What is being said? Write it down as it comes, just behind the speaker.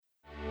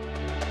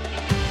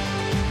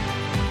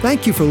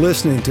Thank you for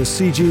listening to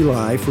CG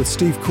Life with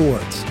Steve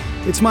Kortz.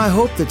 It's my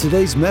hope that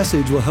today's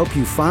message will help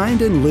you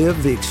find and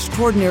live the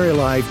extraordinary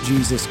life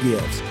Jesus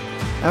gives.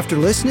 After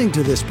listening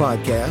to this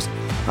podcast,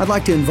 I'd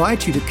like to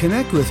invite you to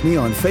connect with me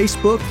on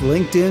Facebook,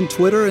 LinkedIn,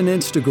 Twitter, and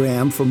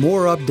Instagram for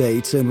more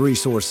updates and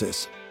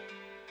resources.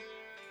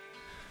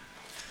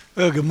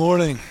 Well, good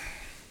morning.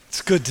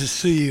 It's good to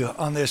see you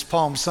on this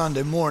Palm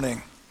Sunday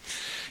morning.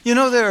 You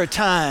know, there are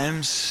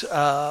times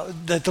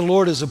that the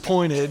Lord has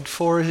appointed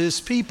for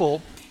His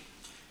people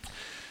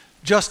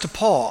just to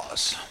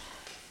pause.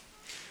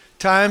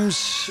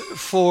 Times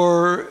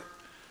for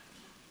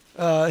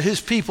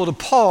His people to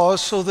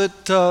pause so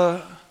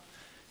that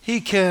He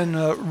can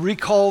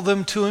recall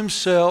them to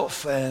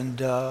Himself and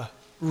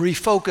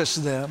refocus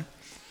them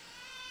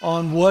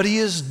on what He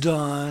has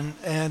done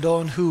and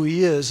on who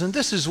He is. And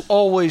this is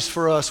always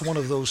for us one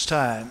of those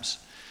times.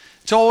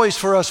 It's always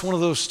for us one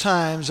of those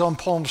times on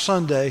Palm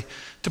Sunday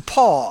to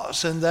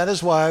pause. And that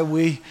is why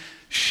we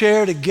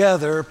share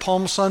together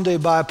Palm Sunday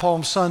by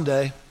Palm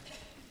Sunday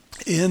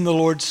in the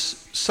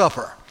Lord's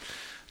Supper.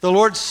 The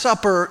Lord's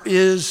Supper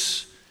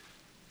is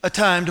a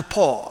time to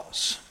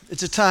pause.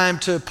 It's a time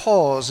to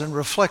pause and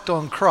reflect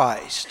on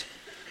Christ,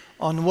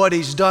 on what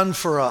He's done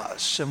for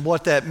us and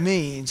what that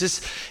means.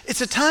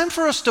 It's a time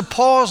for us to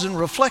pause and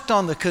reflect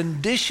on the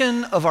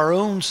condition of our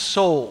own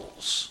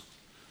souls.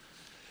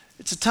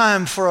 It's a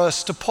time for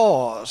us to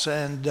pause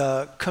and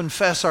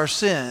confess our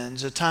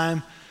sins, a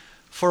time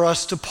for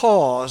us to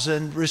pause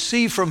and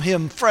receive from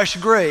Him fresh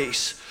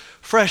grace,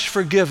 fresh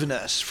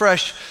forgiveness,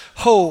 fresh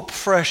hope,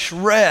 fresh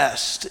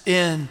rest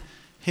in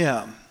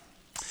Him.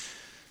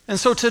 And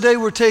so today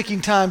we're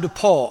taking time to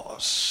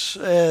pause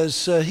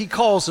as He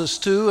calls us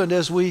to, and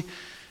as we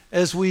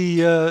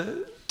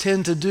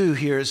tend to do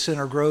here at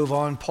Center Grove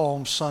on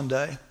Palm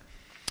Sunday.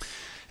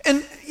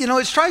 And you know,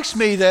 it strikes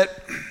me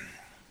that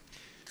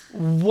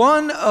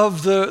one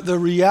of the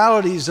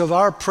realities of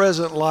our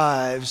present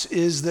lives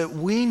is that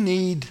we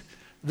need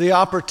the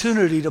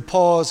opportunity to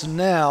pause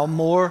now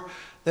more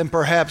than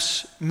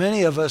perhaps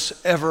many of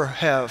us ever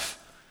have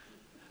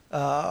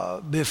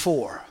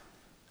before.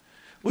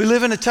 We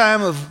live in a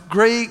time of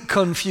great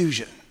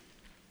confusion.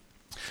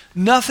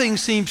 Nothing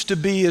seems to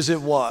be as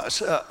it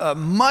was.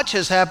 Much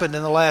has happened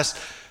in the last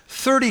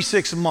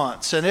 36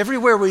 months, and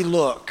everywhere we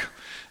look,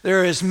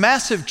 there is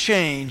massive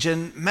change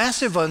and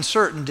massive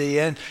uncertainty.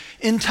 And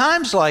in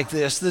times like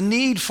this, the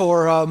need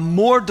for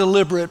more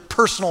deliberate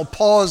personal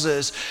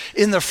pauses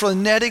in the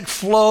frenetic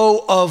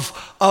flow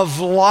of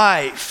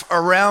life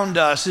around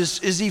us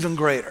is even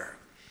greater.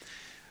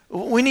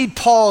 We need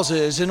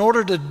pauses in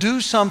order to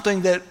do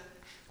something that,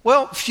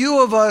 well,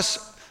 few of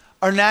us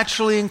are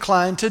naturally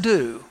inclined to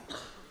do.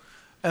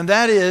 And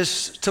that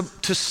is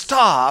to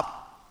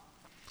stop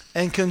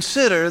and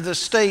consider the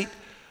state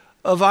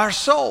of our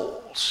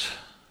souls.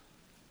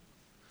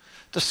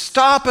 To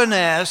stop and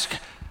ask,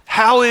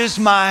 how is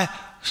my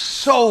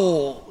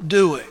soul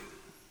doing?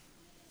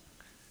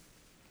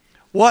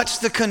 What's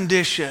the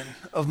condition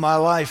of my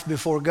life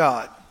before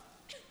God?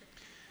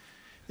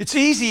 It's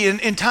easy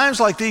in times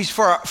like these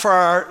for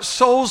our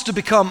souls to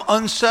become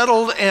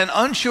unsettled and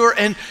unsure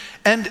and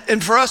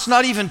for us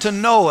not even to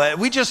know it.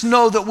 We just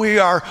know that we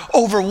are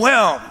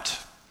overwhelmed.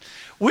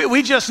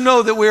 We just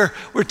know that we're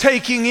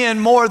taking in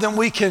more than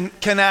we can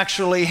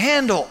actually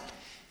handle.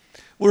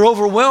 We're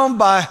overwhelmed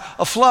by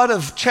a flood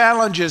of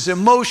challenges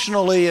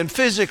emotionally and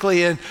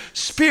physically and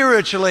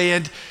spiritually.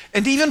 And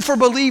even for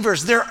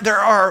believers, there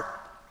are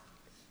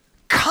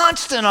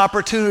constant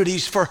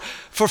opportunities for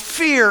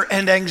fear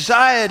and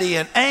anxiety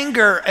and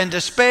anger and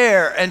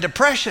despair and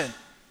depression.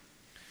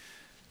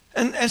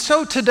 And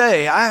so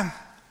today, I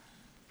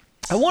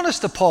want us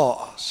to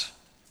pause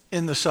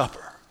in the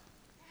supper.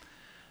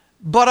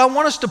 But I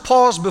want us to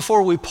pause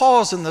before we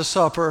pause in the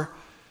supper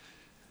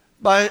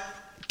by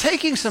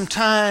taking some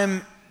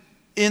time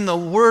in the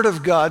Word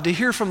of God to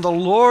hear from the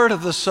Lord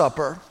of the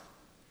Supper,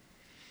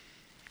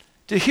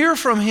 to hear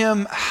from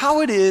Him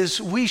how it is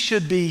we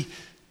should be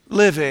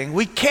living,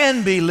 we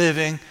can be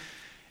living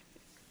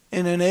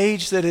in an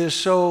age that is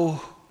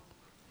so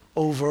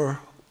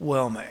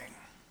overwhelming.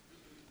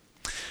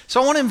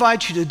 So I want to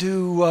invite you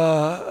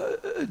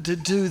to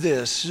do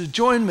this.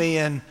 Join me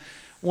in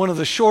one of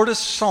the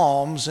shortest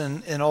psalms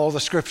in all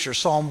the Scripture,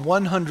 Psalm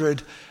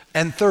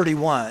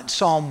 131.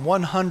 Psalm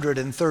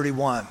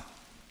 131.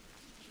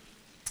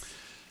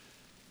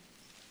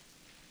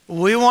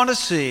 We want to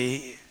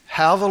see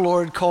how the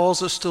Lord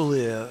calls us to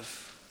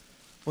live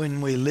when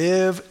we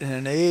live in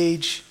an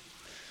age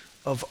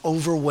of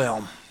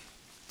overwhelm.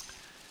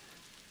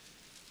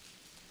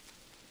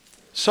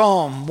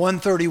 Psalm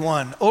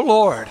 131. O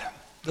Lord,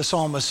 the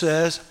psalmist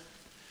says,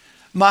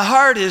 my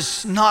heart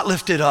is not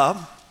lifted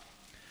up.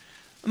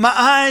 My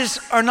eyes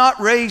are not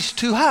raised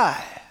too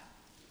high.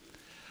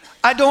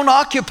 I don't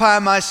occupy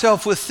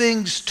myself with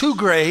things too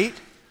great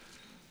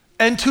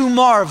and too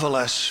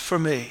marvelous for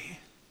me.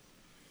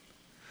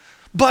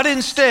 But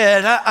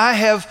instead, I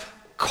have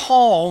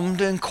calmed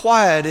and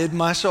quieted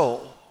my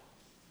soul.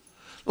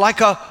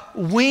 Like a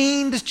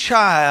weaned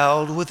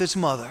child with its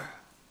mother,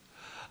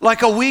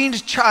 Like a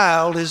weaned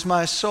child is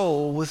my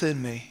soul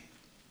within me.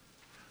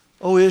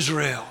 O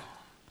Israel,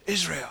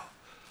 Israel,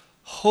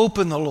 hope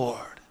in the Lord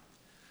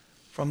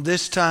from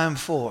this time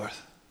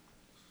forth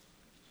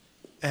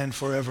and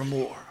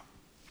forevermore.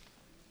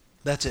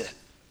 That's it.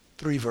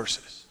 3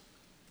 verses.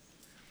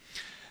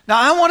 Now,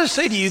 I want to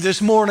say to you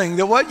this morning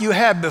that what you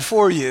have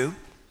before you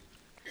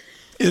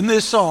in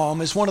this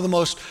psalm is one of the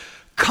most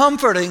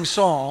comforting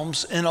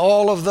psalms in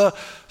all of the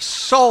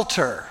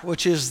Psalter,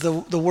 which is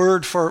the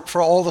word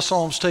for all the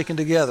psalms taken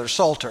together,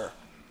 Psalter.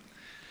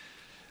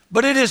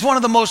 But it is one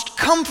of the most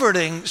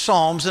comforting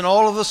psalms in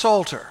all of the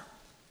Psalter.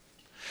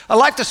 I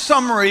like the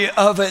summary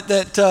of it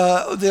that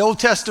the Old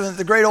Testament,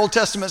 the great Old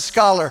Testament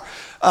scholar,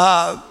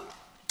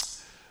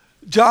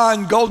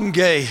 John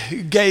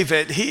Goldingay gave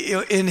it.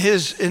 In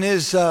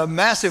his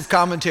massive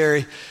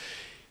commentary,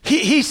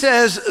 he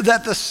says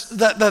that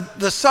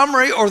the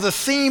summary or the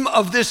theme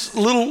of this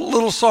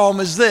little psalm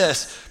is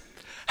this: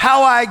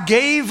 how I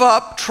gave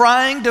up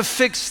trying to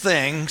fix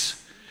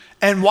things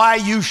and why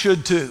you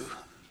should too.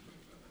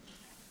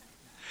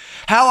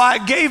 How I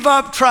gave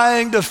up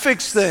trying to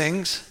fix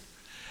things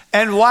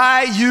and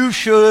why you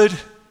should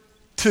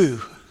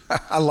too.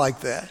 I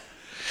like that.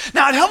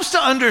 Now, it helps to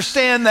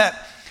understand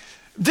that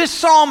this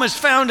psalm is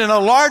found in a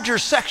larger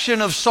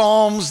section of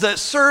psalms that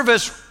serve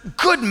as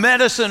good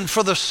medicine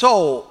for the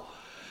soul,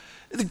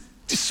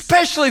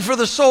 especially for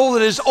the soul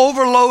that is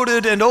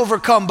overloaded and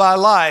overcome by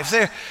life.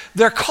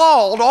 They're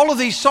called, all of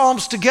these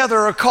psalms together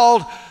are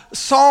called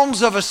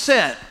Psalms of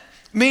Ascent,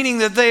 meaning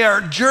that they are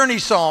journey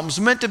psalms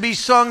meant to be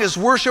sung as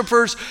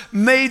worshipers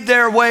made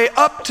their way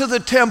up to the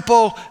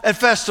temple at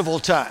festival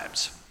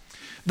times.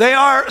 They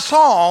are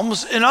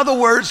psalms, in other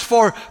words,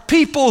 for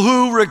people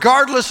who,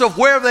 regardless of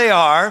where they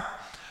are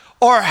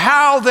or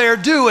how they're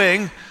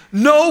doing,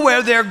 know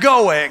where they're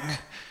going,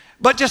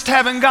 but just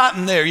haven't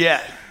gotten there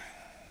yet.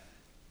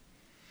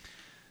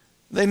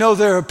 They know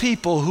there are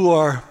people who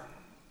are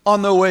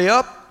on their way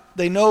up.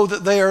 They know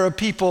that they are a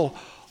people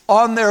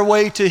on their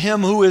way to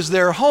Him who is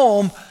their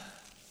home.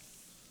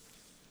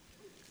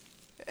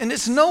 And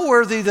it's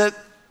noteworthy that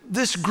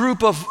this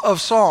group of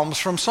psalms,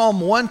 from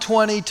Psalm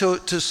 120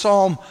 to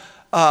Psalm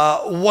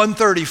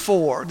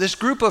 134, this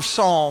group of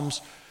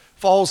psalms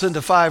falls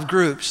into 5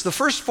 groups. The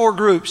first 4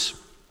 groups,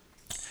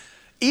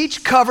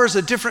 each covers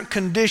a different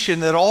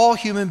condition that all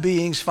human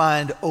beings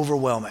find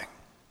overwhelming.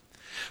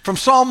 From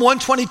Psalm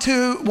 120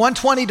 to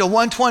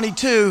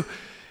 122,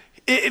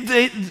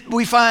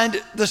 we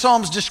find the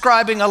Psalms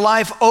describing a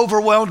life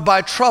overwhelmed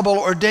by trouble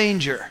or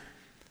danger.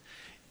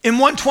 In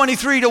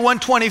 123 to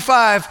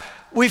 125,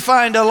 we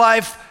find a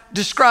life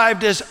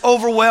described as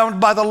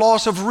overwhelmed by the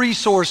loss of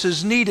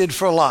resources needed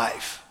for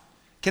life.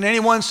 Can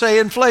anyone say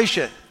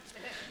inflation?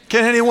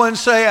 Can anyone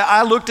say,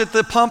 I looked at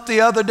the pump the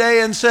other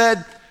day and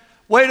said,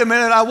 wait a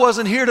minute, I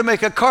wasn't here to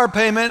make a car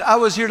payment, I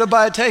was here to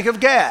buy a tank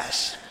of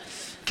gas.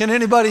 Can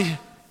anybody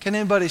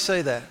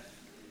say that?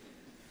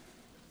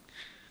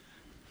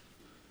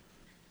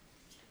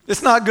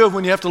 It's not good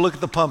when you have to look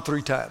at the pump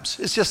 3 times.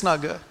 It's just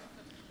not good.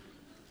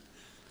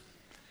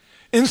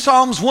 In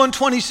Psalms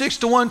 126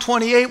 to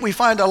 128, we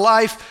find a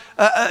life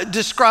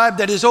described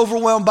that is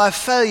overwhelmed by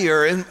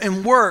failure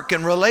in work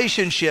and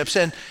relationships.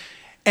 And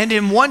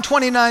in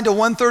 129 to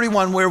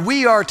 131, where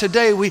we are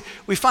today, we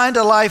find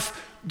a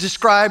life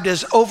described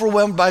as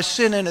overwhelmed by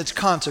sin and its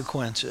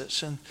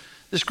consequences. And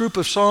this group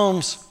of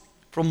Psalms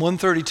from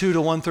 132 to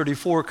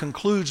 134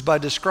 concludes by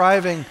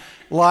describing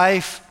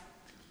life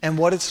and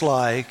what it's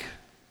like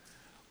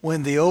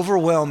when the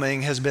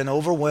overwhelming has been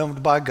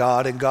overwhelmed by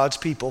God and God's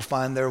people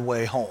find their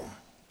way home.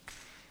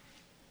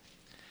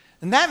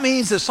 And that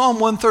means that Psalm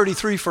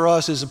 133 for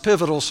us is a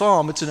pivotal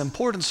psalm. It's an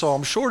important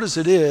psalm, short as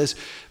it is,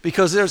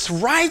 because it's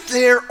right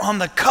there on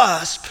the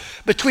cusp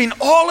between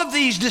all of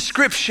these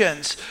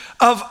descriptions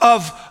of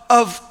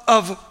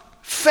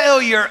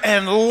failure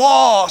and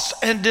loss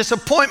and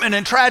disappointment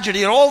and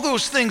tragedy and all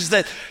those things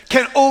that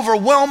can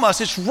overwhelm us.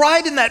 It's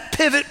right in that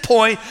pivot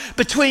point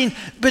between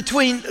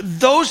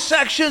those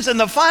sections and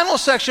the final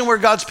section where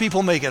God's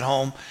people make it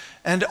home,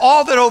 and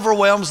all that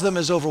overwhelms them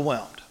is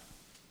overwhelmed.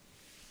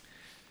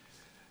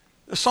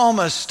 The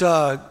psalmist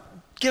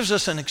gives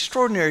us an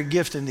extraordinary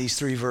gift in these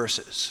 3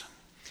 verses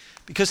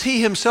because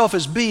he himself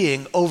is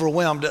being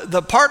overwhelmed.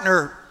 The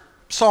partner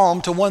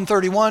psalm to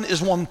 131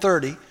 is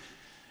 130,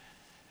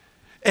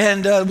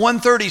 and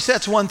 130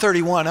 sets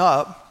 131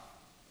 up.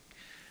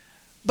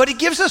 But he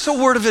gives us a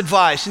word of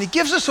advice, and he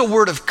gives us a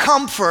word of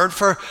comfort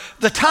for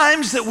the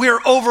times that we're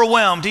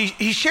overwhelmed.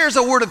 He shares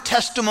a word of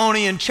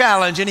testimony and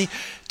challenge, and he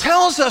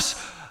tells us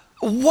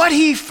what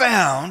he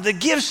found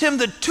that gives him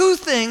the 2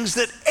 things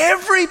that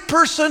every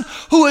person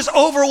who is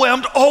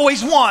overwhelmed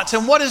always wants.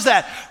 And what is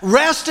that?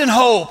 Rest and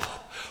hope.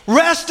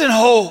 Rest and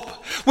hope.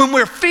 When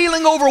we're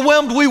feeling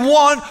overwhelmed, we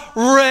want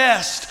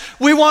rest.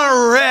 We want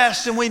to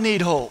rest and we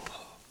need hope.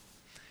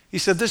 He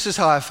said, this is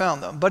how I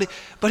found them.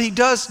 But he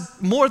does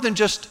more than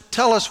just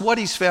tell us what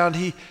he's found.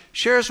 He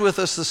shares with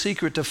us the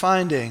secret to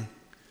finding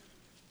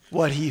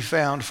what he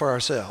found for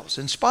ourselves,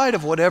 in spite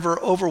of whatever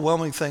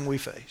overwhelming thing we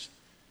face.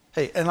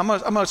 Hey, and I'm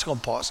just going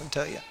to pause and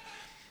tell you.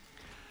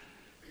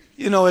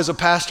 You know, as a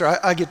pastor,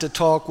 I get to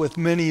talk with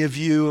many of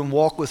you and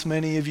walk with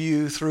many of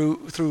you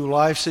through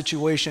life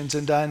situations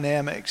and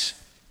dynamics.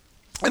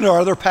 And our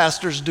other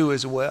pastors do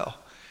as well.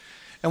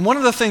 And one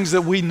of the things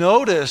that we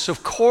notice,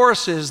 of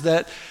course, is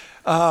that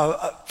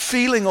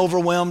feeling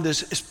overwhelmed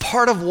is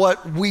part of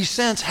what we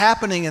sense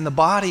happening in the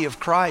body of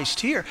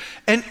Christ here.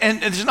 And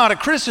it's not a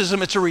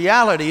criticism, it's a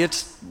reality.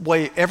 It's the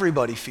way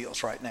everybody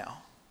feels right now.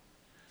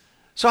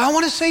 So I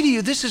want to say to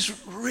you, this is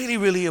really,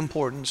 really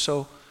important.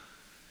 So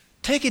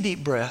take a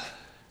deep breath.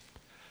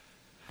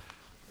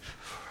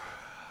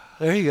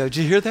 There you go. Did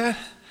you hear that?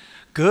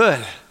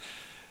 Good.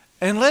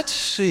 And let's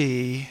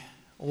see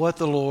what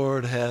the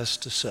Lord has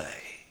to say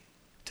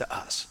to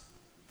us.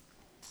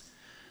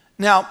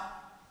 Now,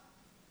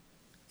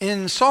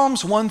 in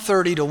Psalms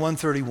 130 to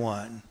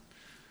 131,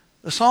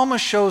 the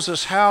psalmist shows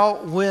us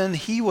how when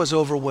he was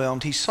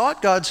overwhelmed, he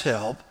sought God's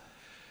help,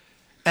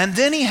 and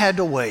then he had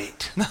to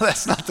wait. No,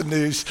 that's not the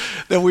news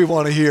that we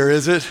want to hear,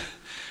 is it?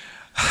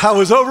 I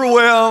was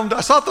overwhelmed,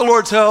 I sought the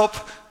Lord's help,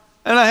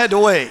 and I had to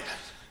wait.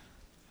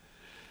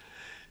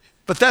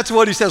 But that's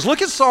what he says.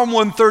 Look at Psalm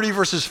 130,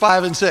 verses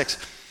 5 and 6.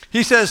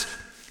 He says,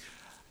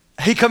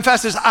 he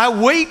confesses,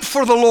 I wait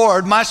for the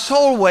Lord, my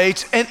soul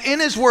waits, and in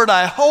his word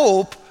I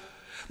hope.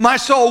 My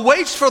soul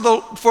waits for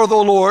the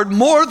Lord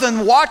more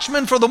than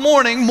watchmen for the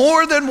morning,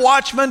 more than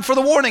watchmen for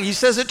the morning. He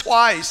says it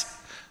twice.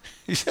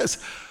 He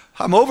says,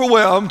 I'm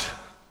overwhelmed,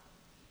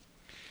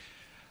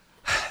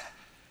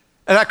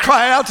 and I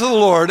cry out to the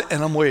Lord,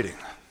 and I'm waiting.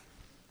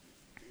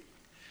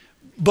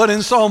 But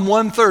in Psalm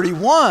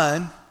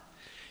 131,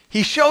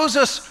 he shows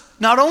us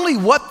not only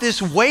what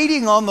this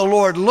waiting on the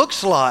Lord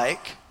looks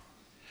like,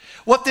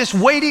 what this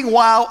waiting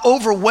while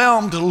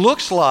overwhelmed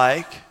looks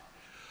like,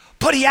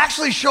 but he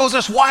actually shows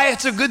us why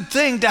it's a good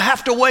thing to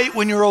have to wait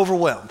when you're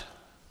overwhelmed.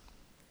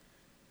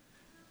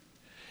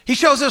 He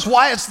shows us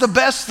why it's the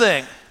best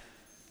thing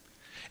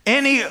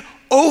any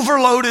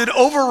overloaded,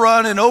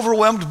 overrun, and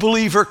overwhelmed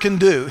believer can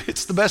do.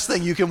 It's the best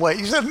thing you can wait.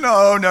 He said,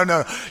 no.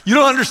 You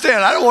don't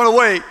understand. I don't want to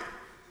wait.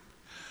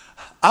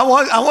 I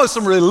want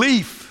some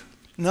relief.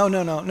 No.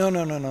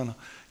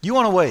 You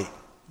want to wait.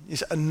 He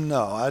said,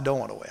 no, I don't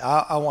want to wait.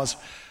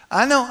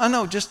 I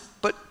know,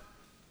 but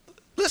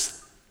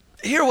let's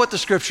hear what the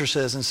scripture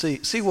says and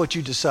see what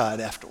you decide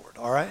afterward,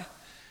 all right?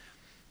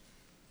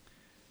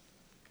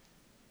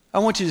 I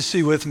want you to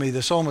see with me,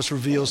 the psalmist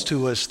reveals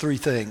to us three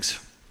things.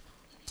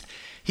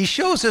 He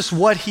shows us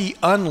what he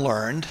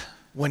unlearned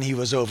when he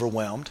was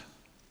overwhelmed.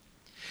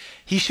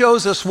 He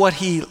shows us what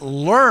he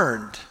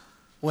learned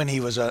when he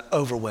was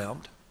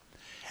overwhelmed.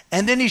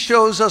 And then he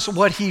shows us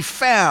what he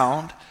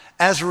found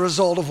as a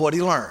result of what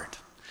he learned.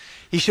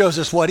 He shows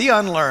us what he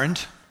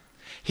unlearned.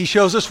 He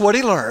shows us what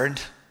he learned.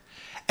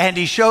 And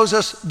he shows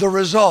us the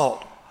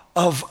result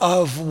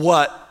of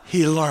what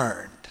he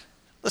learned.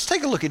 Let's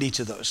take a look at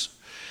each of those.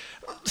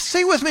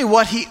 See with me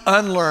what he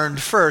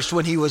unlearned first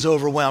when he was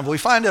overwhelmed. We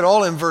find it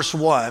all in verse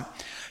 1.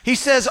 He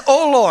says,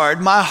 O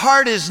Lord, my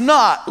heart is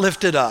not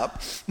lifted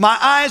up. My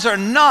eyes are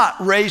not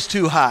raised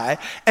too high,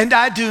 and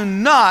I do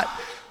not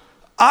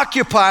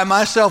occupy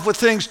myself with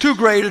things too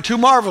great or too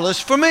marvelous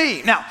for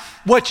me. Now,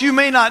 what you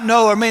may not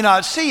know or may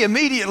not see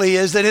immediately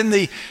is that in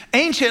the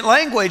ancient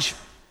language,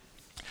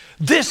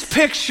 this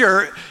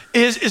picture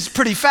is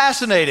pretty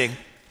fascinating.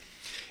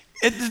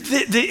 In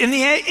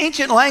the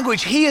ancient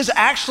language, he is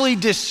actually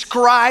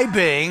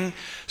describing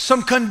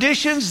some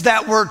conditions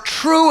that were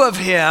true of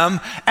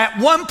him at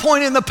one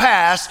point in the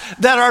past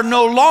that are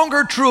no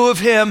longer true of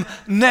him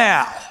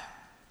now.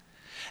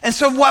 And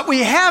so what we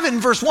have in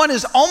verse 1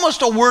 is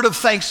almost a word of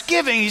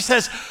thanksgiving. He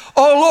says,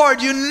 oh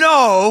Lord, you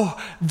know,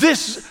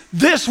 this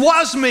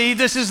was me,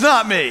 this is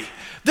not me.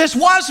 This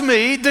was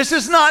me, this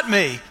is not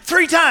me.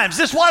 3 times,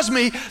 this was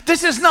me,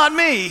 this is not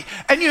me.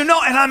 And you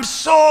know, and I'm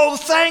so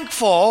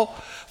thankful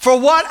for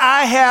what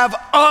I have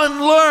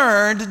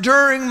unlearned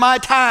during my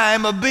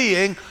time of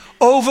being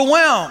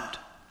overwhelmed.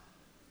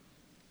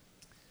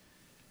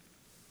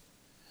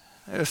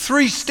 There are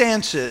 3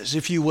 stances,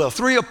 if you will,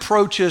 3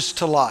 approaches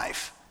to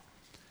life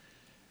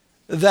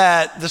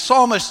that the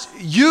psalmist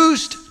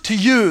used to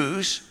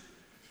use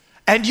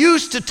and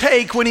used to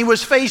take when he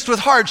was faced with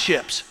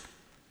hardships.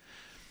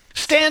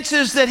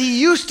 Stances that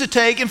he used to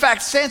take, in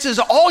fact, stances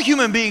all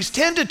human beings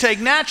tend to take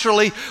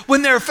naturally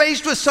when they're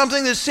faced with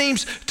something that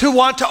seems to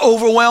want to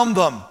overwhelm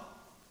them.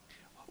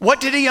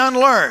 What did he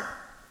unlearn?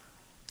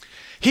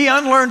 He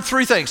unlearned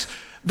 3 things.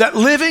 That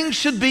living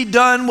should be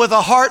done with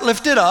a heart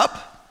lifted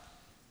up.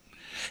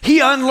 He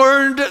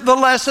unlearned the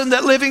lesson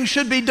that living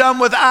should be done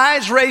with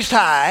eyes raised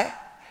high.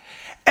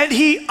 And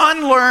he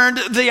unlearned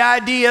the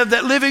idea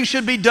that living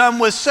should be done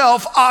with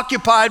self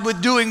occupied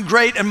with doing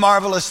great and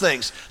marvelous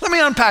things. Let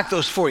me unpack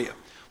those for you.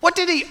 What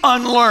did he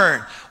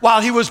unlearn while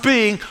he was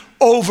being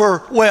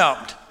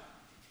overwhelmed?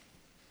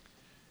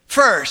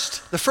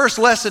 First, the first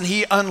lesson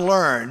he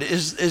unlearned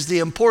is the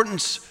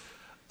importance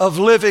of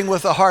living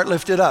with a heart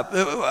lifted up.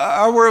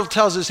 Our world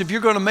tells us if you're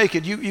going to make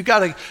it, you got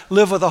to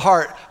live with a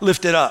heart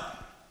lifted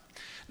up.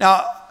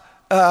 Now,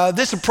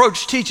 this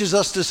approach teaches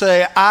us to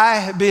say,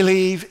 I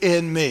believe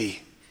in me.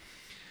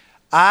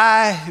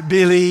 I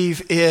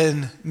believe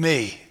in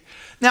me.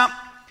 Now,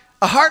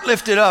 a heart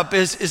lifted up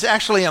is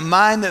actually a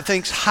mind that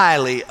thinks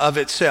highly of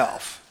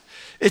itself.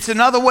 It's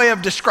another way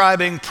of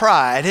describing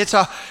pride. It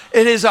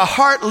is a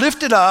heart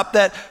lifted up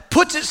that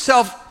puts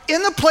itself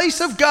in the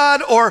place of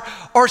God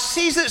or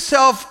sees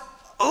itself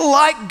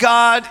like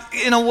God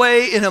in a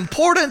way, in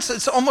importance.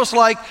 It's almost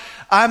like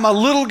I'm a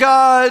little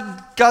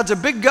God, God's a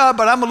big God,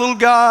 but I'm a little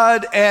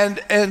God,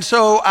 and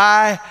so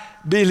I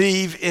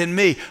believe in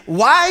me.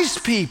 Wise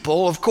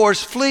people, of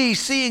course, flee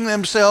seeing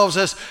themselves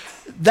as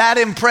that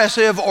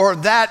impressive or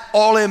that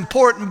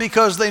all-important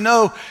because they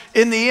know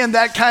in the end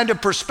that kind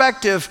of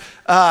perspective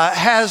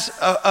has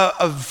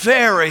a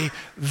very,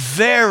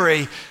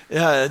 very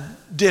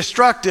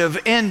destructive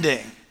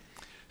ending.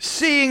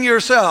 Seeing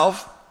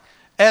yourself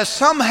as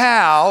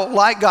somehow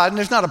like God, and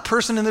there's not a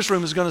person in this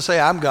room who's going to say,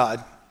 I'm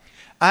God.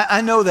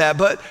 I know that,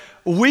 but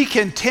we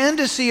can tend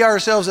to see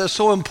ourselves as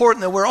so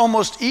important that we're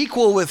almost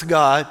equal with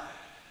God.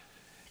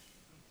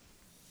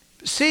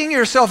 Seeing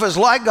yourself as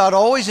like God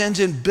always ends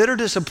in bitter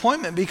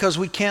disappointment because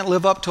we can't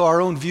live up to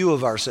our own view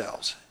of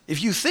ourselves.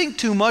 If you think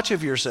too much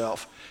of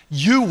yourself,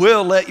 you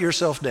will let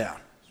yourself down.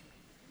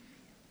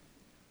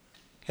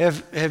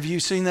 Have you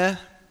seen that?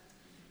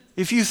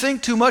 If you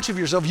think too much of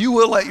yourself, you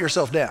will let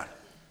yourself down.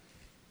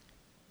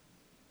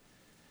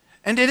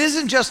 And it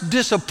isn't just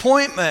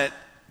disappointment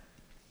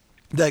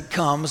that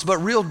comes, but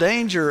real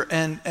danger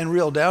and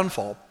real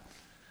downfall.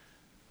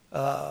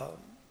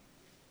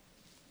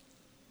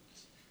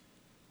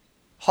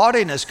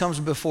 Haughtiness comes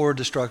before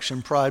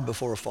destruction, pride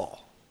before a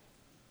fall.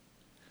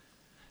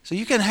 So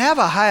you can have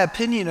a high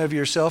opinion of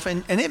yourself,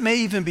 and it may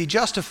even be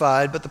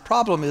justified, but the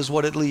problem is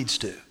what it leads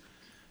to.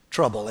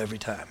 Trouble every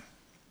time.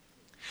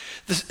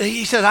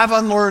 He said, I've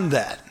unlearned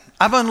that.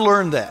 I've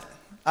unlearned that.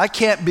 I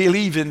can't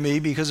believe in me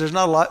because there's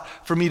not a lot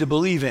for me to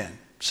believe in.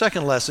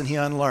 Second lesson he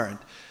unlearned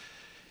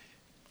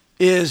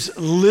is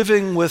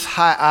living with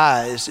high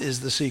eyes is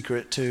the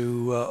secret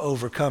to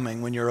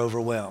overcoming when you're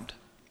overwhelmed.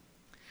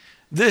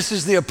 This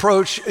is the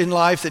approach in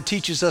life that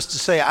teaches us to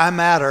say, I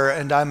matter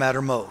and I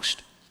matter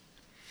most.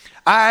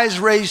 Eyes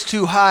raised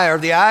too high are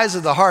the eyes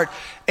of the heart,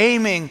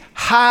 aiming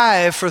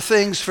high for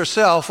things for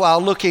self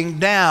while looking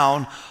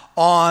down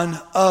on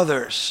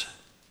others.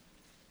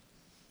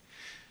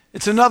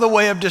 It's another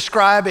way of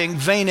describing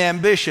vain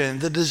ambition,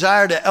 the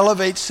desire to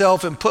elevate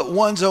self and put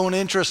one's own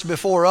interests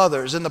before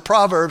others. In the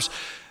Proverbs,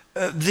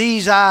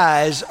 these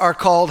eyes are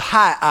called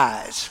high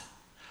eyes.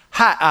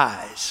 High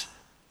eyes.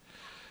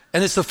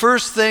 And it's the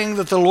first thing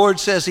that the Lord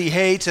says he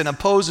hates and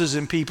opposes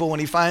in people when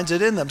he finds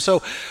it in them.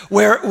 So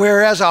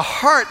whereas a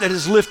heart that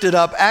is lifted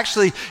up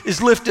actually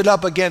is lifted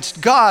up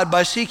against God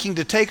by seeking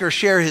to take or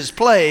share his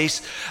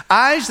place,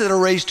 eyes that are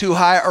raised too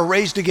high are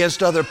raised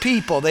against other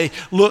people. They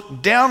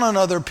look down on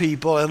other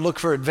people and look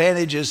for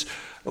advantages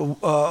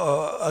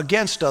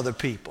against other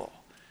people.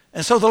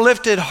 And so the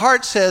lifted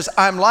heart says,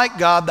 I'm like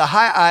God. The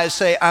high eyes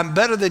say, I'm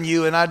better than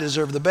you and I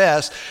deserve the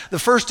best. The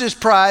first is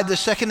pride. The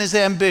second is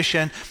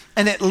ambition.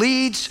 And it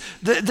leads,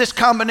 this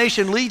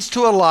combination leads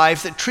to a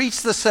life that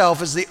treats the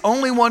self as the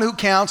only one who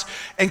counts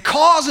and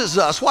causes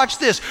us, watch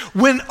this,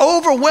 when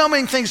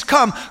overwhelming things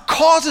come,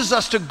 causes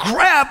us to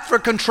grab for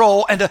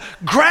control and to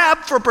grab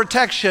for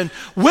protection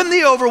when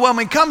the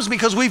overwhelming comes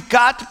because we've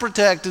got to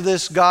protect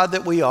this God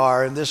that we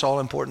are and this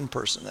all-important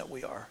person that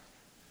we are.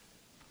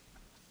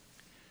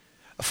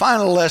 A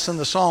final lesson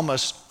the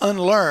psalmist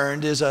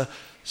unlearned is a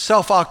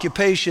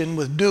self-occupation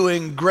with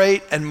doing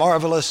great and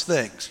marvelous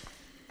things.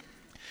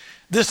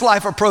 This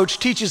life approach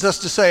teaches us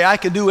to say, I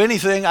can do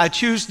anything I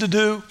choose to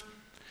do,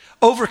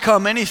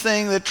 overcome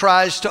anything that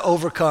tries to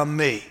overcome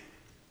me.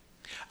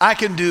 I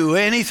can do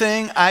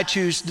anything I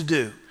choose to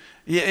do.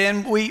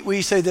 And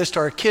we say this to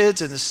our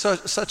kids, and it's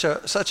such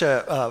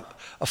a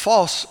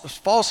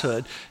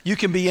falsehood. You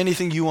can be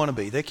anything you want to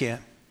be. They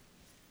can't.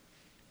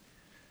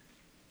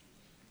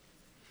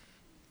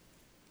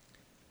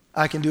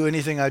 I can do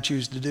anything I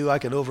choose to do. I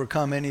can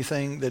overcome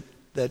anything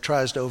that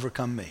tries to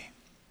overcome me.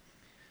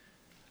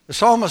 The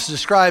psalmist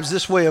describes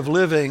this way of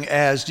living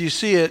as, do you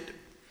see it,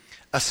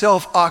 a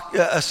self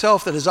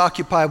that is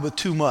occupied with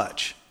too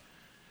much.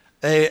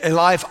 A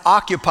life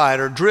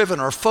occupied or driven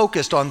or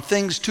focused on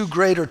things too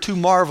great or too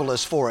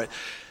marvelous for it.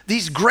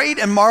 These great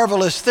and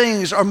marvelous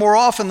things are more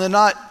often than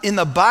not in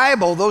the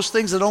Bible, those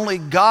things that only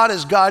God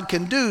as God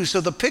can do. So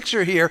the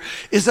picture here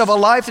is of a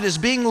life that is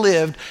being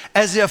lived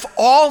as if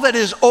all that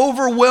is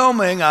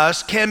overwhelming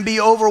us can be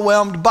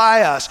overwhelmed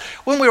by us.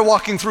 When we were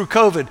walking through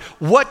COVID,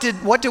 what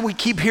did we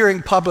keep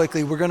hearing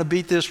publicly? We're going to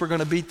beat this, we're going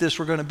to beat this,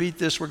 we're going to beat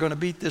this, we're going to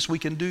beat this, we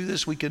can do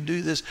this, we can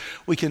do this,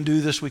 we can do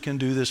this, we can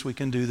do this, we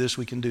can do this,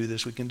 we can do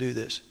this, we can do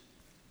this.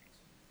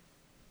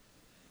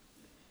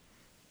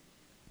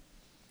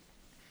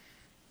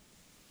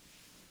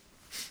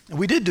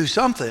 We did do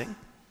something,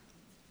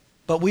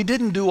 but we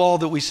didn't do all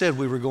that we said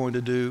we were going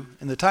to do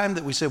in the time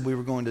that we said we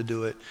were going to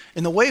do it.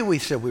 In the way we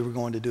said we were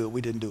going to do it, we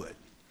didn't do it.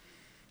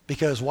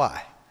 Because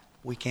why?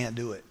 We can't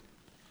do it.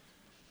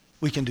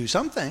 We can do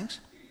some things,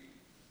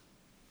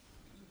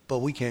 but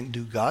we can't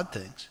do God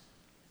things.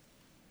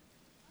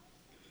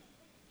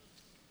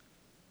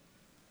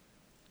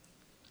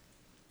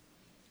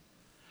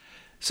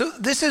 So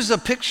this is a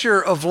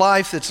picture of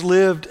life that's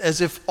lived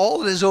as if all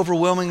that is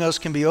overwhelming us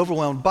can be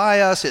overwhelmed by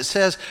us. It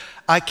says,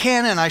 I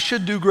can and I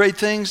should do great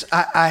things.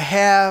 I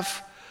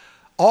have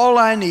all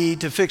I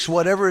need to fix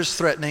whatever is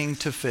threatening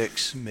to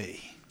fix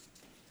me.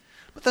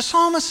 But the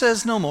psalmist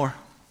says no more.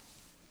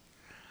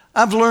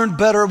 I've learned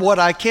better what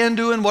I can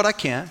do and what I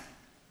can't.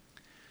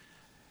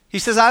 He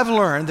says, I've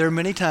learned there are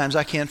many times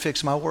I can't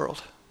fix my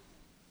world.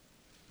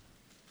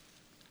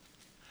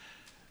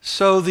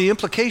 So the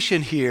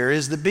implication here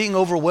is that being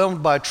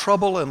overwhelmed by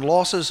trouble and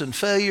losses and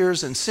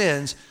failures and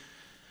sins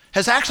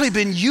has actually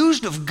been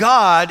used of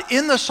God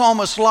in the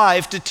psalmist's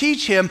life to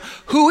teach him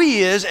who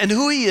he is and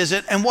who he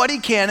isn't and what he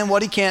can and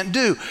what he can't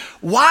do.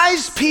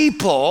 Wise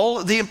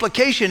people, the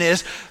implication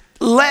is,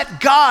 let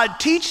God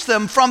teach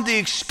them from the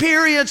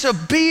experience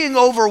of being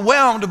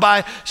overwhelmed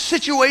by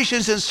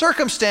situations and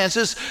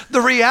circumstances,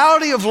 the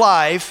reality of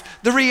life,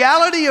 the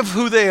reality of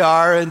who they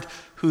are and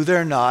who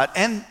they're not,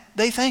 and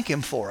they thank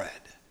him for it.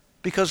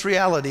 Because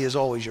reality is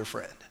always your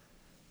friend,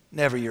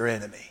 never your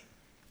enemy.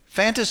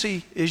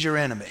 Fantasy is your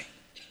enemy,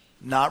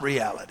 not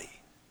reality.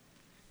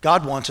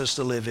 God wants us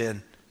to live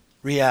in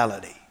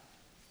reality.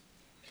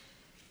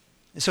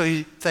 And so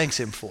he thanks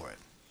him for it.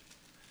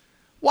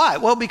 Why?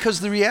 Well,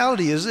 because the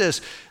reality is this.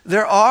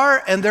 There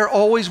are and there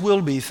always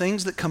will be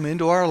things that come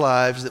into our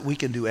lives that we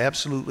can do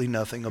absolutely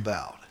nothing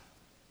about.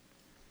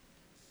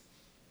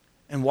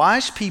 And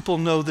wise people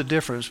know the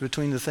difference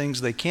between the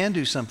things they can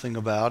do something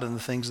about and the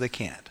things they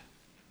can't.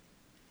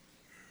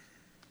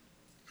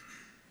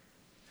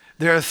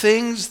 There are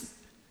things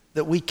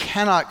that we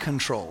cannot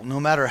control, no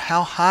matter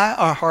how high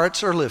our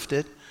hearts are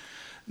lifted,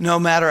 no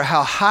matter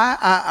how high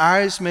our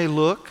eyes may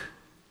look,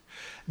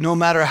 no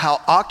matter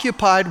how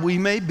occupied we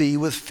may be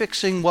with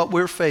fixing what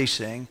we're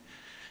facing.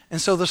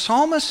 And so the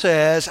psalmist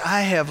says,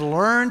 I have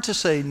learned to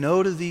say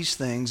no to these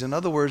things. In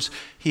other words,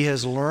 he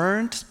has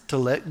learned to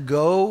let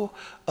go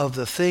of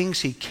the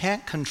things he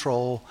can't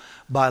control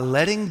by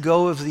letting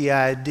go of the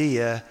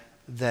idea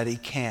that he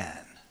can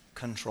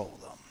control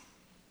them.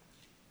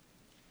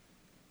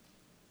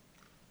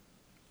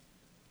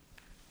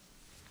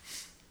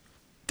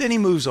 Then he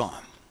moves on.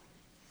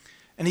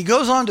 And he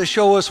goes on to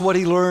show us what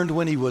he learned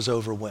when he was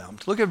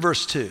overwhelmed. Look at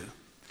verse 2.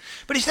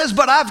 But he says,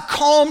 but I've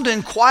calmed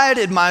and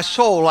quieted my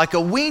soul like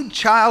a weaned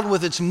child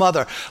with its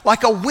mother.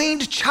 Like a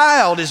weaned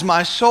child is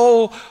my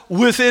soul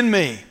within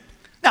me.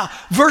 Now,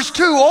 verse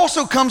 2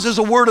 also comes as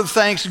a word of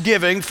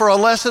thanksgiving for a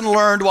lesson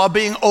learned while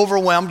being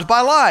overwhelmed by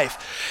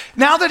life.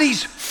 Now that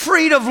he's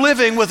freed of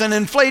living with an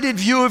inflated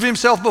view of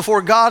himself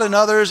before God and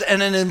others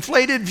and an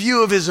inflated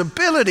view of his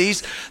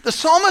abilities, the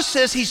psalmist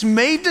says he's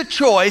made the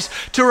choice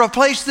to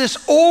replace this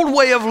old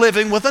way of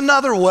living with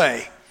another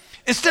way.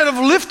 Instead of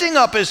lifting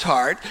up his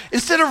heart,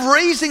 instead of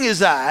raising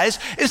his eyes,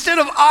 instead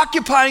of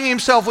occupying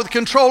himself with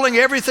controlling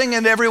everything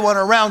and everyone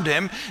around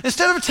him,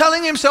 instead of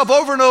telling himself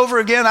over and over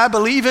again, I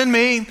believe in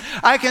me,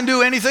 I can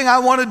do anything I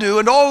want to do,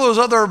 and all those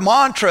other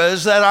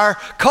mantras that our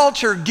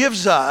culture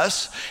gives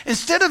us,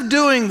 instead of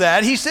doing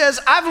that, he says,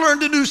 I've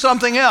learned to do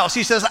something else.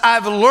 He says,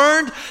 I've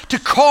learned to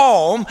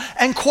calm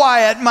and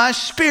quiet my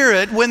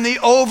spirit when the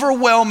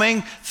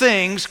overwhelming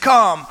things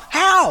come.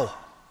 How?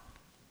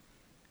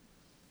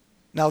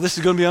 Now, this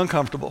is going to be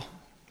uncomfortable,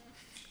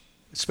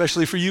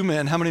 especially for you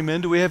men. How many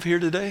men do we have here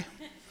today?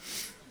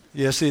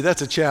 Yeah, see,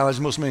 that's a challenge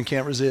most men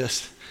can't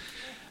resist.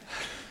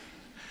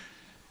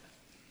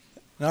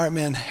 All right,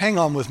 men, hang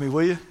on with me,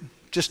 will you?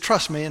 Just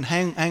trust me and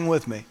hang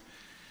with me.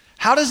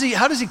 How does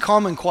he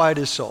calm and quiet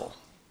his soul?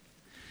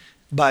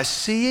 By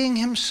seeing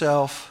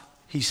himself,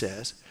 he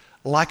says,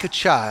 like a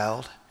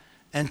child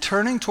and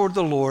turning toward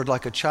the Lord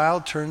like a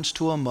child turns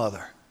to a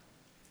mother.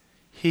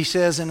 He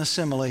says in a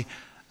simile,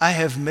 I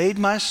have made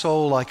my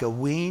soul like a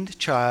weaned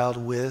child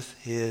with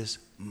his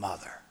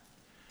mother.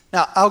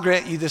 Now, I'll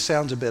grant you this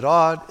sounds a bit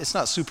odd. It's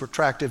not super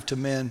attractive to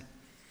men,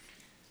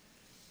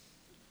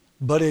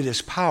 but it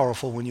is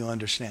powerful when you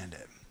understand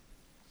it.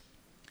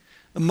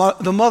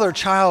 The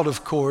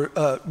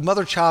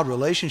mother-child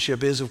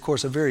relationship is, of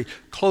course, a very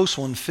close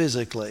one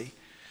physically.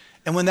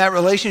 And when that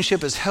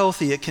relationship is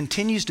healthy, it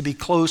continues to be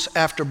close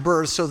after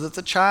birth so that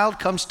the child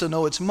comes to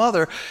know its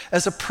mother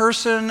as a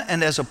person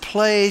and as a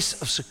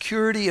place of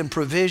security and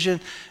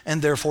provision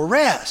and therefore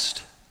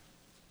rest.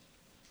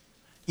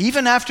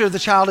 Even after the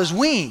child is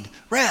weaned,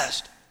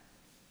 rest,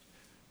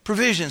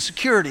 provision,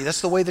 security.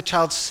 That's the way the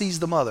child sees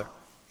the mother.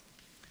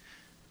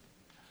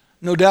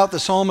 No doubt the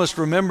psalmist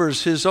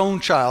remembers his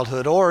own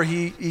childhood, or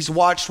he's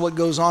watched what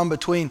goes on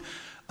between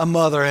a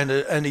mother and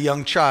a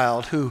young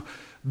child who,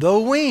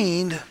 though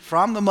weaned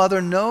from the mother,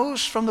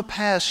 knows from the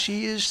past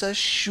she is a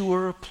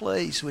sure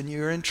place. When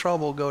you're in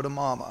trouble, go to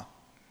mama.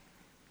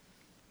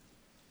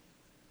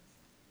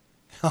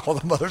 All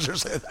the mothers are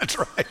saying that's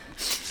right.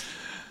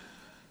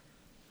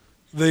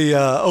 The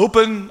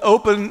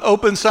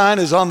open sign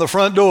is on the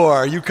front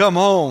door. You come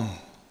home.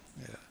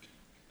 Yeah.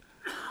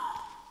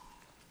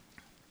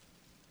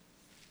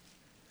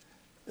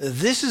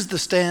 This is the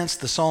stance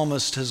the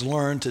psalmist has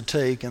learned to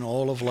take in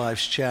all of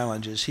life's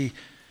challenges.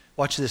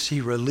 Watch this. He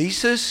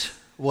releases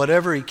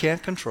whatever he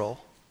can't control.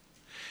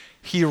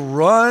 He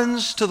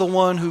runs to the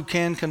one who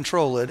can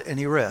control it, and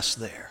he rests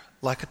there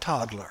like a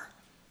toddler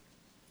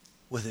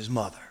with his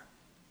mother.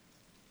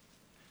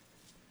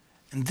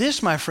 And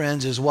this, my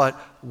friends, is what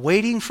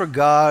waiting for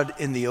God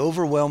in the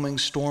overwhelming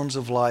storms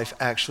of life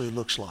actually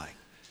looks like.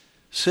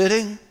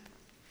 Sitting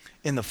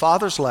in the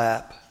Father's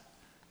lap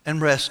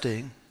and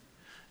resting,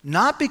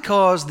 not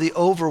because the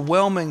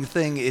overwhelming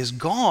thing is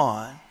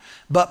gone,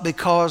 but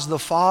because the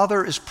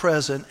Father is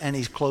present and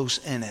He's close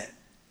in it.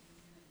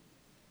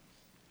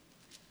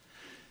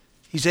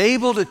 He's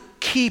able to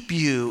keep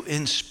you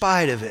in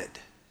spite of it,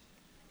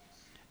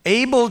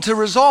 able to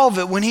resolve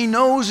it when He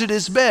knows it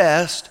is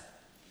best.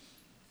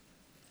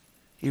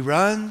 He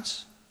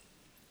runs,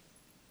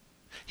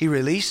 He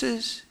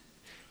releases,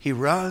 He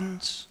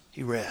runs,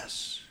 He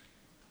rests.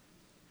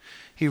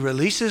 He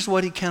releases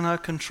what He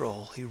cannot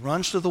control. He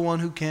runs to the one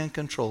who can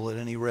control it,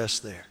 and He rests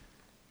there.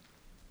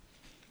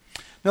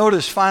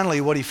 Notice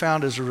finally what he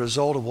found as a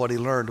result of what he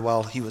learned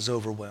while he was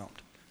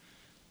overwhelmed.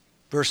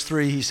 Verse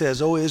 3, he says,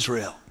 O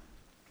Israel,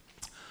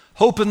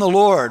 hope in the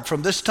Lord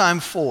from this time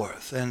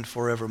forth and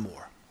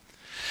forevermore.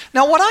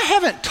 Now, what I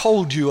haven't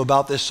told you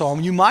about this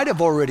psalm, you might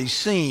have already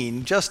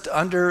seen just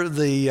under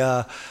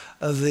the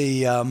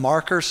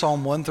marker,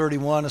 Psalm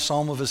 131, a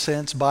psalm of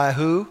ascents by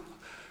who?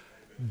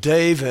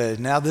 David.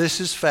 Now, this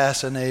is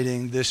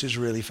fascinating. This is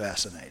really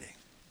fascinating.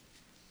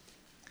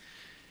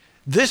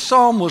 This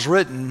psalm was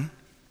written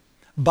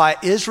by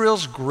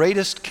Israel's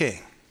greatest king.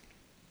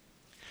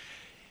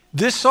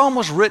 This psalm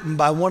was written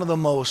by one of the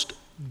most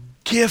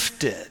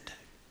gifted,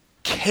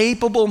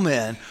 capable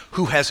men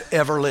who has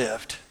ever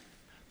lived.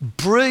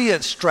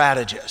 Brilliant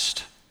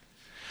strategist,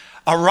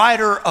 a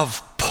writer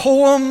of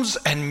poems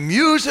and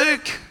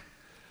music,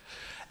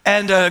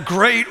 and a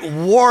great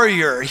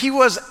warrior. He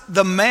was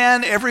the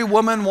man every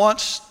woman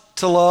wants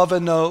to love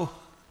and know,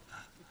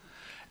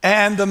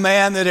 and the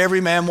man that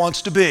every man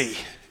wants to be.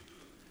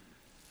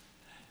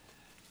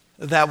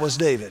 That was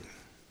David.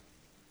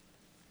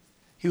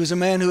 He was a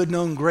man who had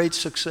known great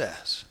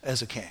success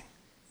as a king.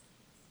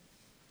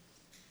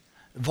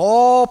 Of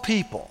all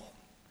people,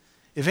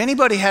 if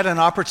anybody had an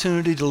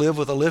opportunity to live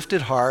with a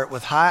lifted heart,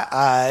 with high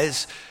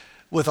eyes,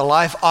 with a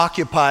life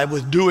occupied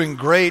with doing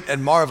great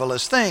and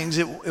marvelous things,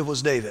 it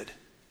was David.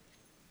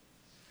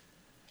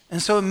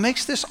 And so it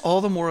makes this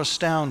all the more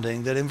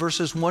astounding that in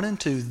verses 1 and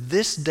 2,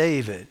 this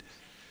David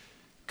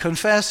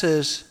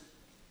confesses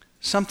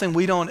something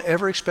we don't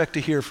ever expect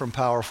to hear from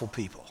powerful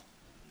people.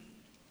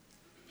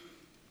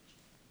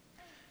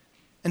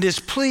 And his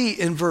plea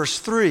in verse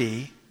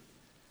 3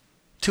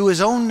 to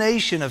his own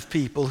nation of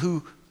people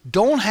who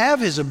don't have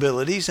his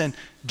abilities and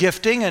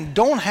gifting and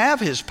don't have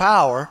his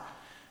power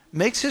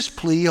makes his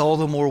plea all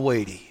the more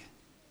weighty.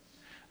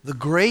 The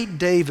great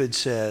David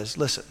says,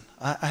 listen,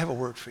 I have a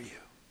word for you.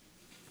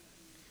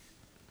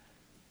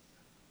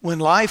 When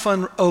life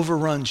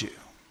overruns you,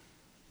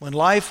 when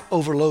life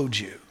overloads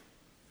you,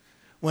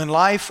 when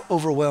life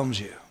overwhelms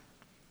you,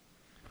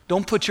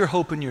 don't put your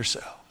hope in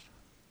yourself.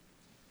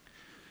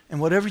 And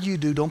whatever you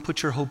do, don't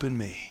put your hope in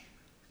me.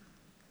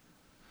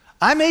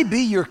 I may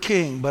be your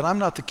king, but I'm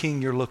not the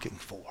king you're looking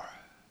for.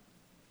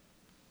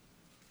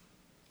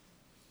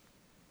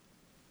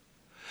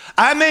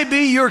 I may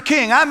be your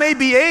king. I may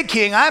be a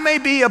king. I may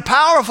be a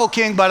powerful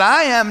king, but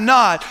I am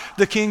not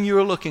the king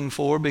you're looking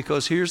for,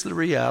 because here's the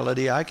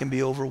reality. I can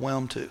be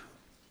overwhelmed too.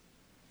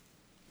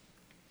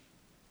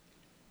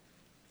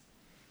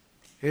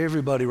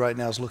 Everybody right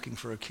now is looking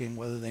for a king,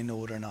 whether they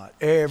know it or not.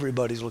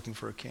 Everybody's looking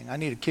for a king. I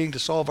need a king to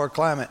solve our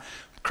climate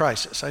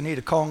crisis. I need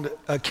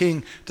a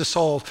king to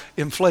solve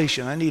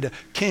inflation. I need a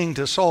king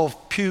to solve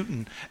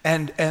Putin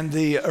and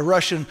the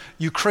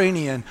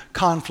Russian-Ukrainian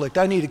conflict.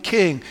 I need a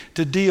king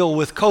to deal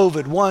with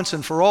COVID once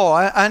and for all.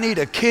 I need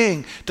a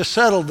king to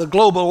settle the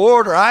global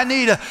order. I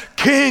need a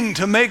king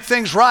to make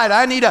things right.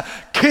 I need a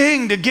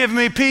king to give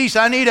me peace.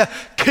 I need a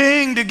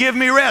king to give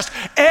me rest.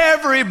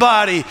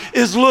 Everybody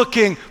is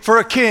looking for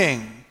a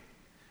king.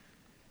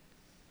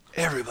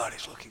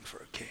 Everybody's looking for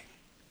a king.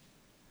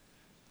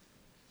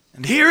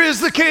 And here is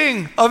the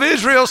king of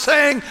Israel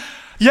saying,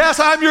 yes,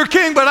 I'm your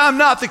king, but I'm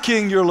not the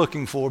king you're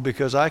looking for,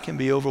 because I can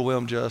be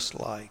overwhelmed just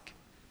like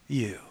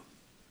you.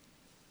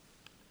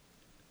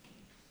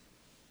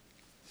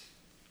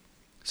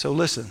 So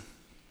listen,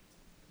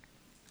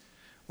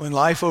 when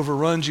life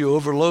overruns you,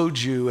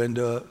 overloads you, and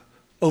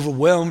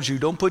overwhelms you,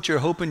 don't put your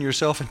hope in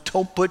yourself, and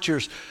don't put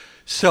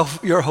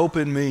your hope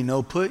in me.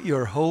 No, put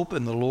your hope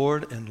in the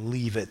Lord and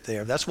leave it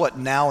there. That's what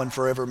now and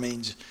forever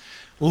means.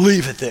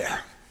 Leave it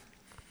there.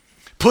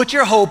 Put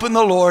your hope in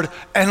the Lord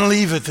and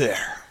leave it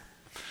there.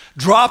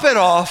 Drop it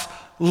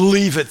off,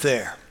 leave it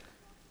there.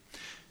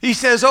 He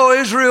says, oh,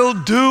 Israel,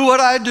 do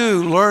what I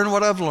do. Learn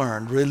what I've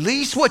learned.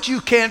 Release what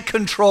you can't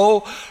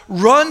control.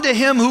 Run to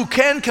him who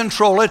can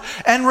control it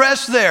and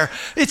rest there.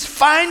 It's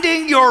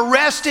finding your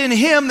rest in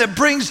him that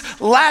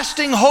brings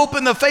lasting hope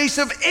in the face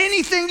of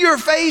anything you're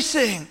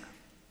facing.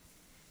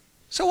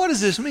 So what does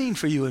this mean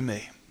for you and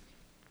me?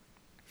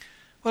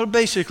 Well, it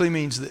basically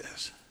means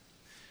this.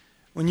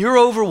 When you're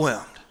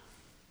overwhelmed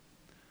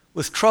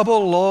with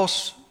trouble,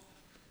 loss,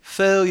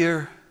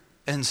 failure,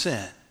 and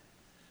sin.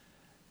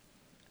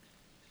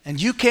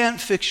 And you can't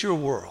fix your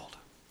world.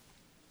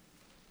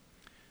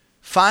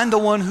 Find the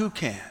one who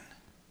can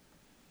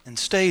and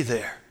stay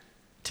there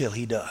till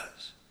he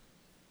does.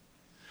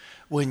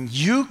 When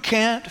you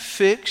can't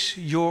fix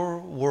your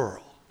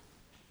world,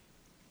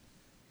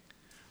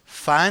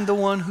 find the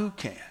one who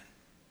can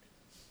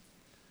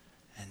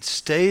and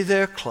stay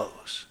there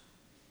close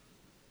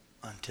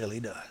until he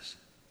does.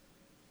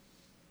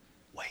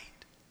 Wait.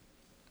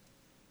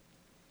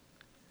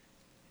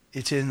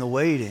 It's in the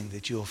waiting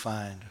that you'll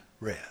find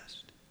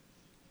rest.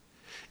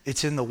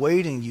 It's in the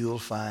waiting you'll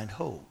find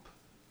hope.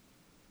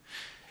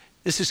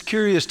 This is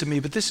curious to me,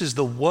 but this is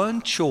the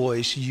one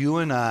choice you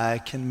and I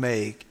can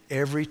make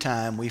every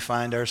time we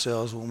find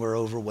ourselves when we're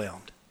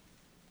overwhelmed.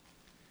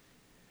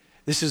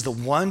 This is the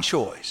one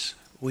choice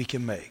we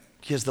can make.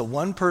 Because the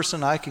one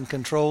person I can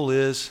control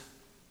is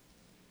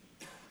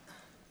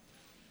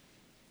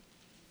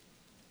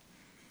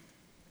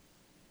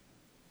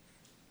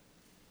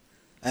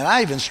and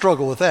I even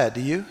struggle with that,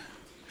 do you?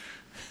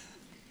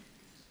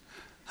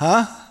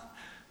 Huh?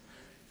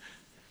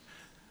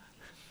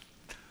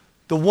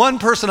 The one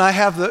person I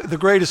have the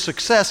greatest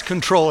success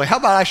controlling, how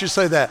about I should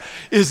say that,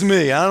 is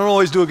me. I don't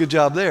always do a good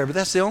job there, but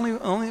that's the only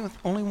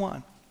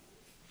one.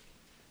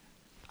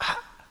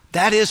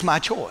 That is my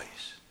choice.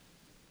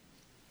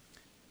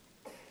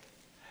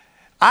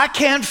 I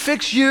can't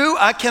fix you.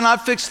 I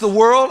cannot fix the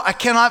world. I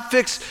cannot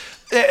fix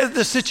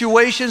the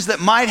situations that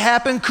might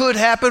happen, could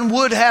happen,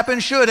 would happen,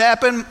 should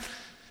happen,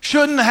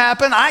 shouldn't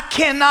happen. I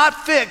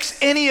cannot fix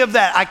any of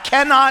that. I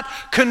cannot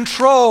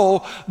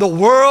control the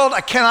world.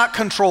 I cannot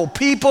control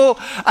people.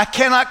 I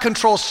cannot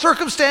control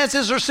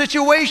circumstances or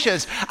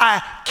situations.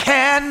 I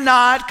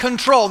cannot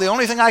control. The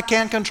only thing I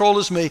can control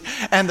is me.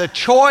 And the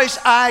choice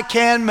I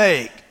can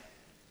make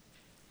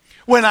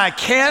when I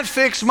can't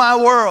fix my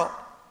world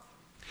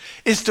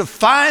is to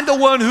find the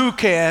one who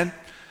can,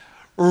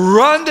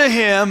 run to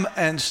him,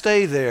 and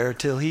stay there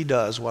till he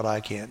does what I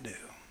can't do.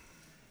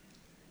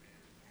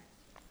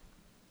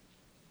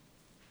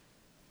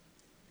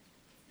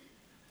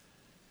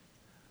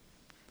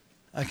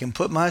 I can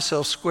put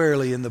myself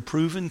squarely in the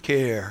proven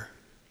care,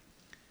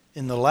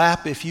 in the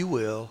lap, if you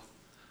will,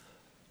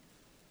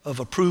 of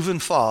a proven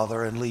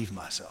father and leave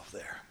myself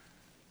there.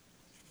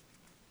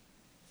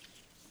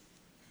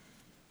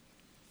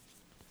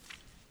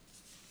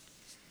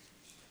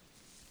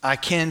 I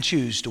can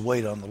choose to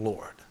wait on the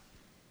Lord.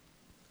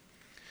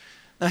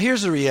 Now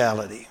here's the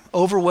reality.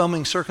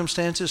 Overwhelming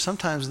circumstances,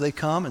 sometimes they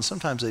come and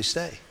sometimes they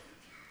stay.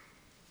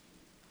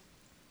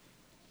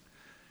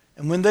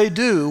 And when they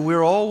do,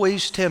 we're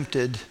always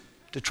tempted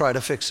to try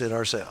to fix it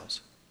ourselves.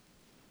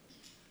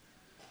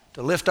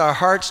 To lift our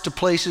hearts to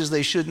places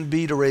they shouldn't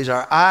be, to raise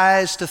our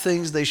eyes to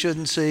things they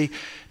shouldn't see,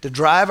 to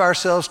drive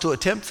ourselves to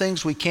attempt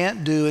things we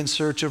can't do in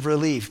search of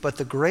relief. But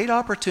the great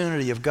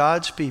opportunity of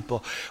God's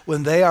people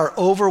when they are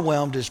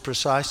overwhelmed is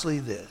precisely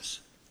this: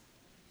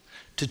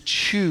 to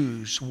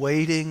choose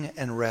waiting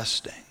and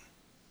resting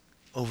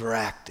over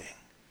acting.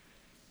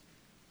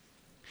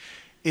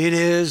 It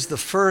is the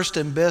first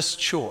and best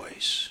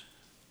choice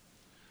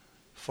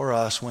for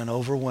us when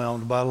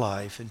overwhelmed by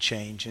life and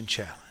change and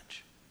challenge.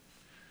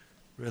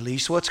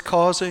 Release what's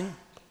causing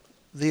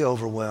the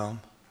overwhelm,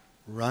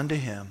 run to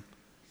him,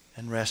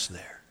 and rest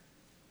there.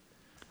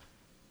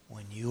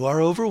 When you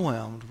are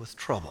overwhelmed with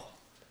trouble,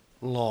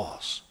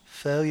 loss,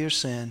 failure,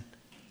 sin,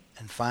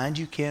 and find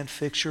you can't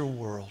fix your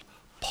world,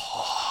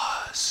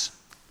 pause.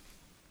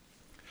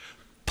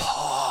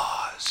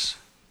 Pause.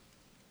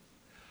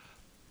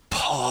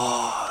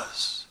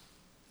 Pause.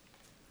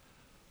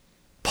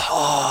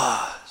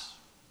 Pause.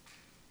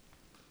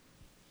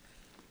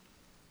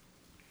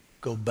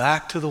 Go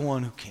back to the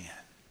one who can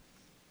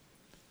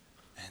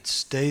and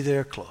stay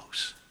there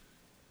close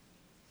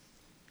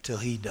till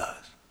he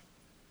does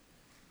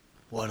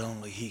what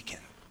only he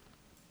can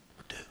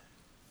do.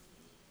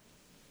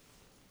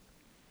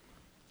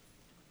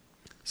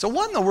 So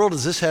what in the world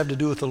does this have to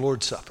do with the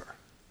Lord's Supper?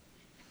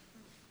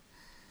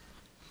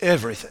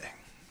 Everything.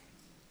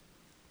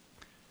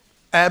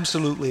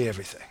 Absolutely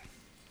everything.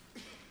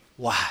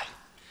 Why?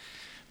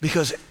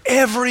 Because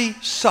every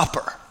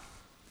supper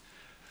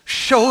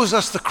shows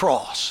us the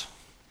cross,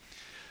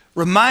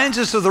 reminds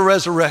us of the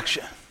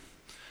resurrection,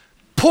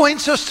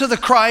 points us to the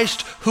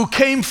Christ who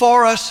came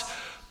for us,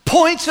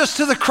 points us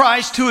to the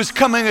Christ who is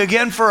coming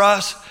again for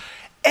us.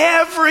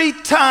 Every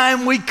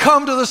time we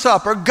come to the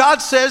supper,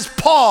 God says,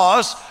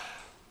 pause,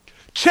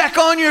 check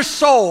on your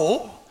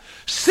soul,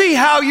 see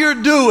how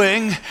you're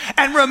doing,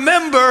 and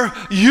remember,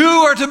 you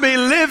are to be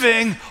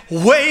living,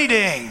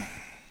 waiting.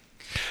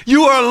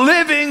 You are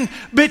living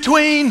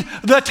between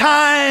the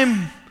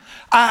time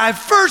I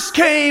first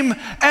came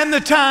and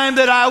the time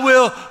that I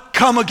will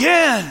come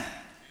again.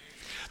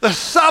 The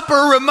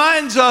supper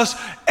reminds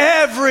us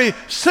every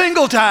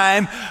single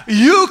time,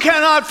 you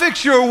cannot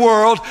fix your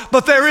world,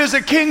 but there is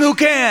a king who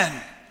can.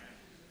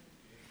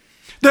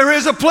 There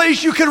is a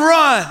place you can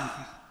run.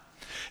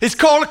 It's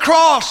called a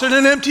cross and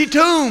an empty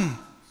tomb.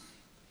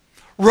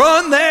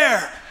 Run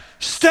there,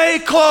 stay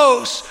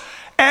close,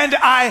 and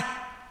I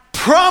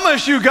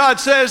promise you, God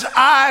says,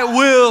 I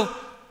will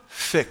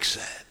fix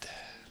it.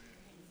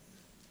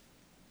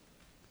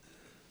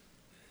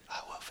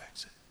 I will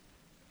fix it.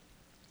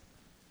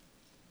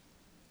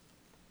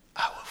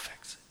 I will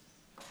fix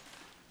it.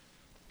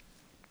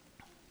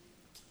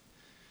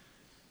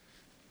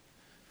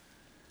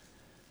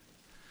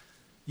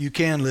 You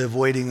can live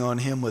waiting on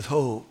Him with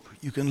hope.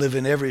 You can live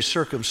in every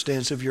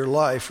circumstance of your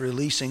life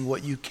releasing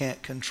what you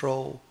can't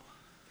control.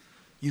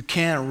 You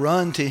can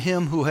run to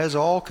Him who has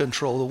all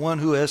control, the one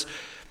who has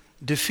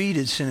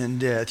defeated sin and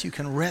death. You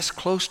can rest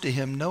close to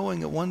Him knowing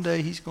that one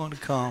day He's going to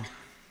come.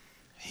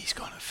 He's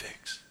going to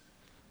fix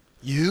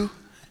you.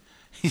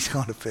 He's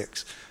going to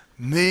fix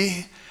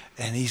me.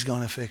 And He's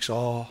going to fix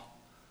all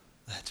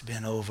that's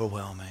been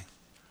overwhelming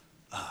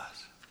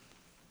us.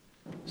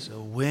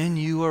 So when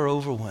you are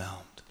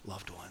overwhelmed,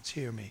 loved ones,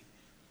 hear me.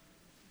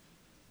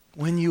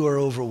 When you are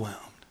overwhelmed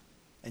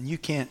and you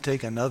can't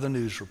take another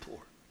news report,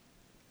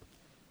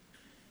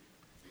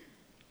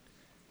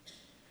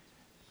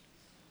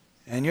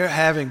 and you're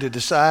having to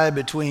decide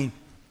between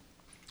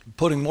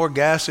putting more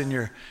gas in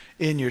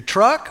your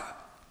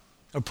truck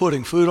or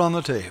putting food on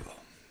the table.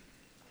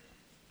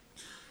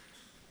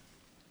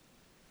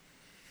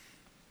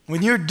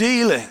 When you're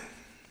dealing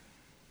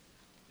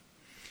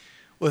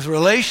with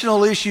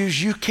relational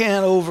issues you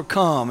can't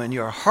overcome and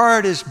your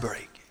heart is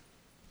breaking.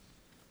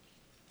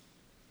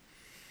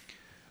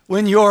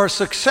 When your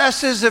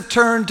successes have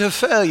turned to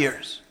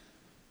failures.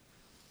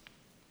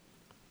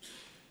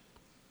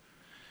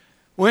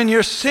 When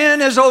your sin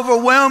has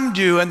overwhelmed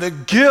you and the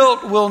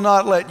guilt will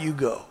not let you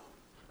go.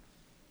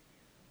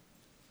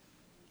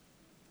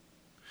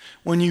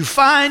 When you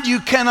find you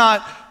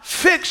cannot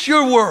fix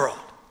your world,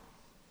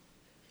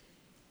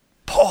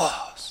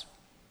 pause.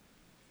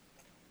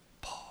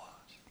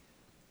 Pause.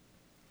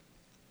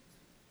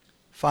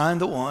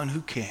 Find the one who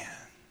can.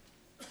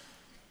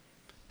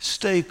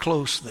 Stay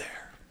close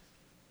there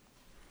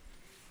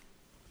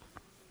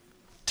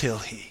till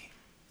He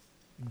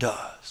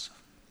does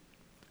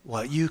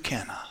what you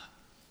cannot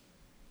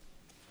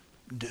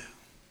do.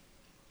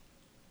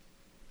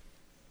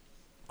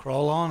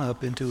 Crawl on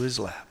up into His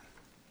lap.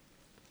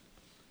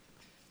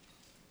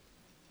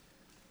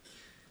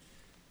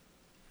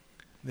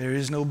 There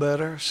is no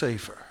better,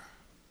 safer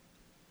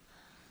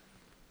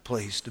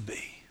place to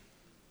be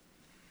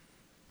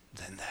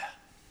than that.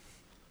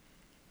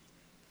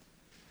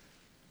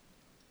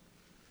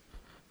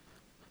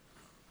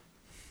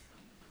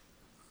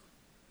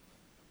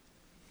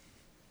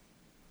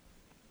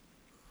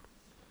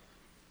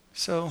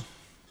 So,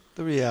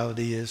 the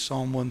reality is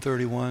Psalm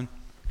 131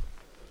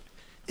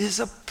 is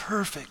a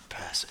perfect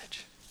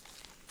passage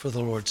for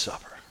the Lord's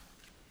Supper.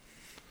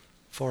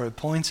 For it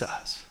points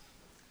us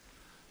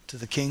to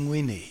the King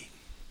we need,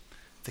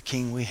 the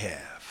King we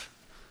have,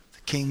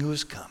 the King who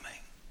is coming,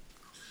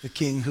 the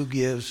King who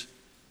gives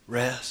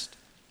rest,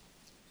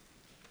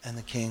 and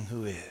the King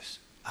who is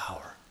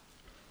our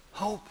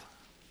hope.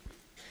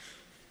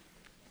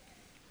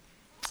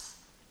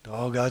 To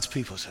all God's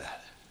people said,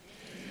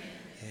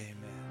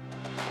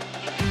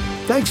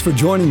 thanks for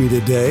joining me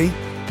today.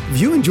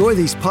 If you enjoy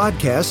these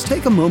podcasts,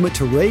 take a moment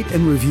to rate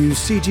and review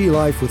CG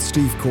Life with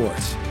Steve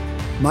Courts.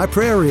 My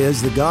prayer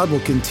is that God will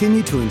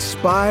continue to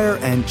inspire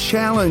and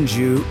challenge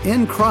you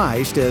in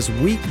Christ as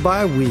week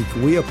by week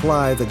we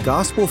apply the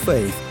gospel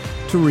faith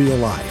to real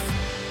life.